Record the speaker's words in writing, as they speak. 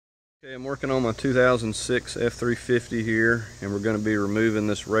Okay, I'm working on my 2006 F350 here, and we're going to be removing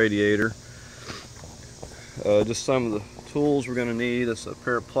this radiator. Just some of the tools we're going to need is a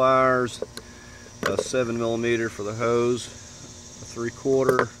pair of pliers, a 7mm for the hose, a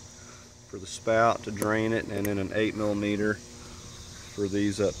 3/4 for the spout to drain it, and then an 8mm for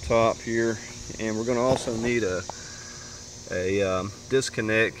these up top here. And we're going to also need a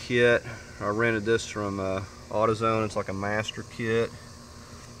disconnect kit. I rented this from AutoZone. It's like a master kit.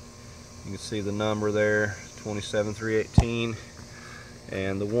 You can see the number there, 27318.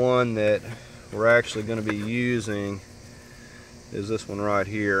 And the one that we're actually going to be using is this one right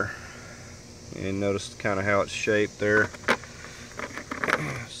here. And notice kind of how it's shaped there.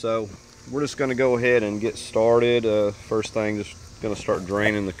 So we're just going to go ahead and get started. First thing, just going to start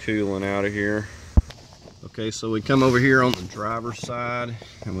draining the coolant out of here. Okay, so we come over here on the driver's side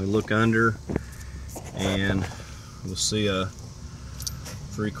and we look under, and we'll see a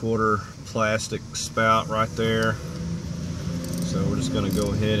 3/4 plastic spout right there. So we're just going to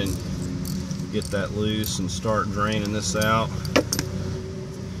go ahead and get that loose and start draining this out.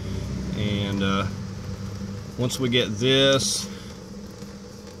 And once we get this,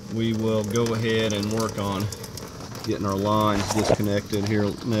 we will go ahead and work on getting our lines disconnected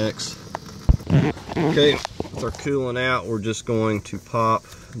here next. Okay, with our coolant out, we're just going to pop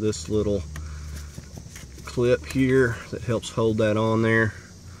this little clip here that helps hold that on there.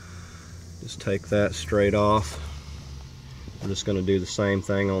 Just take that straight off. We're just going to do the same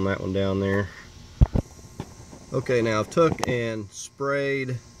thing on that one down there. Okay, now I've took and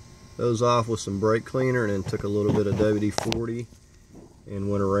sprayed those off with some brake cleaner, and then took a little bit of WD-40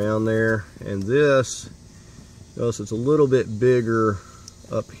 and went around there. And this, notice it's a little bit bigger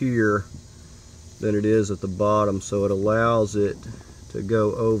up here than it is at the bottom, so it allows it to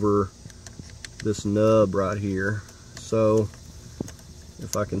go over this nub right here. So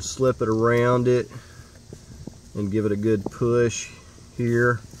if I can slip it around it and give it a good push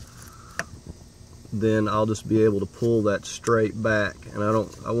here, then I'll just be able to pull that straight back. And I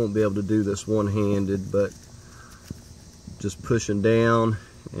won't be able to do this one-handed, but just pushing down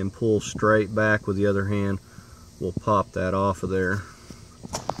and pull straight back with the other hand will pop that off of there.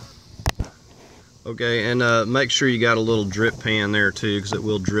 Okay, and make sure you got a little drip pan there too, because it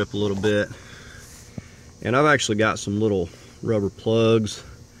will drip a little bit. And I've actually got some little rubber plugs,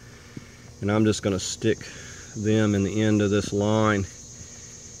 and I'm just going to stick them in the end of this line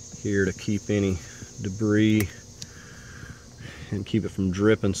here to keep any debris and keep it from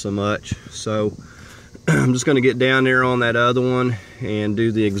dripping so much. So I'm just going to get down there on that other one and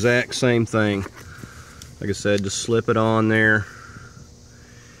do the exact same thing. Like I said, just slip it on there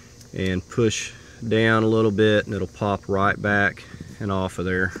and push down a little bit, and it'll pop right back and off of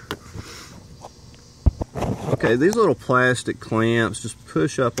there. Okay, these little plastic clamps, just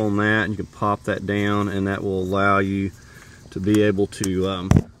push up on that and you can pop that down, and that will allow you to be able to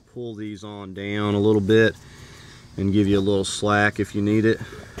pull these on down a little bit and give you a little slack if you need it.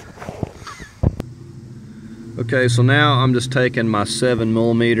 Okay, so now I'm just taking my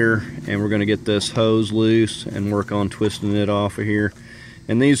 7mm and we're going to get this hose loose and work on twisting it off of here.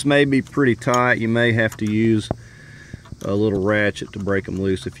 And these may be pretty tight. You may have to use a little ratchet to break them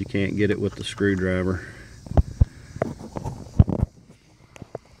loose if you can't get it with the screwdriver.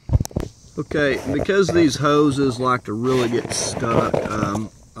 Okay, because these hoses like to really get stuck,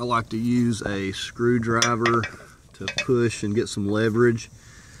 I like to use a screwdriver to push and get some leverage.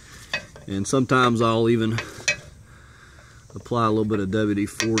 And sometimes I'll even apply a little bit of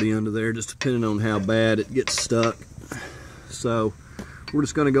WD-40 under there, just depending on how bad it gets stuck. So we're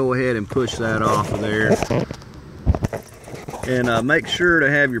just going to go ahead and push that off of there. And make sure to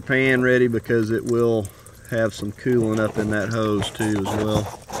have your pan ready, because it will have some coolant up in that hose too as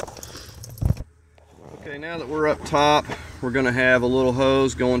well. Okay, now that we're up top, we're going to have a little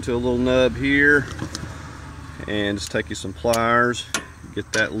hose going to a little nub here. And just take you some pliers,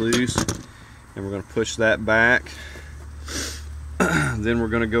 get that loose, and we're going to push that back. Then we're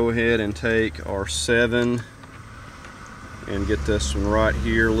going to go ahead and take our 7 and get this one right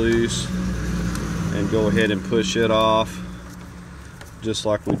here loose and go ahead and push it off just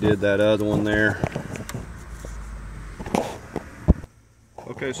like we did that other one there.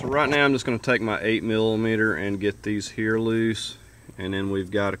 Okay, so right now I'm just going to take my 8mm and get these here loose, and then we've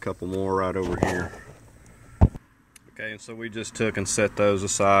got a couple more right over here. Okay, and so we just took and set those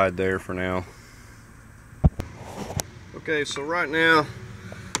aside there for now. Okay, so right now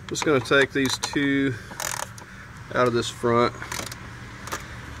I'm just going to take these two out of this front.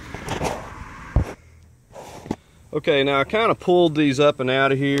 Okay, now I kind of pulled these up and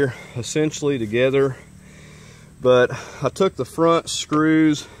out of here essentially together, but I took the front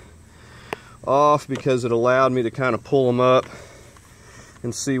screws off because it allowed me to kind of pull them up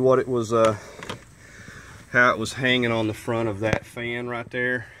and see what it was, how it was hanging on the front of that fan right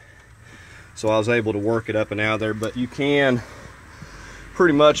there. So I was able to work it up and out of there, but you can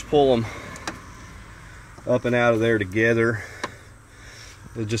pretty much pull them up and out of there together.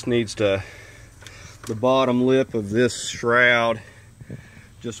 It just needs to, the bottom lip of this shroud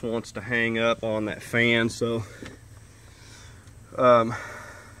just wants to hang up on that fan. So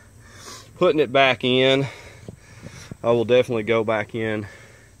putting it back in, I will definitely go back in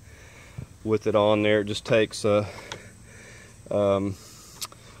with it on there. It just takes a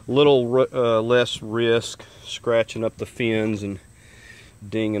little less risk scratching up the fins and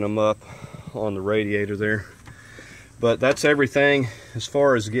dinging them up on the radiator there. But that's everything as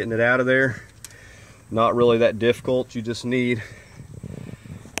far as getting it out of there. Not really that difficult. You just need,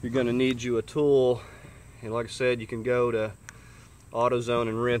 you're going to need you a tool, and like I said, you can go to AutoZone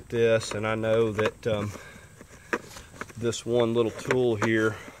and rent this, and I know that this one little tool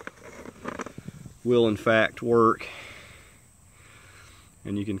here will in fact work,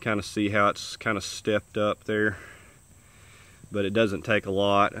 and you can kind of see how it's kind of stepped up there, but it doesn't take a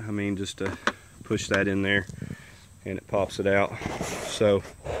lot. I mean, just to push that in there and it pops it out. So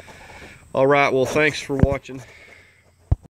all right, well, thanks for watching.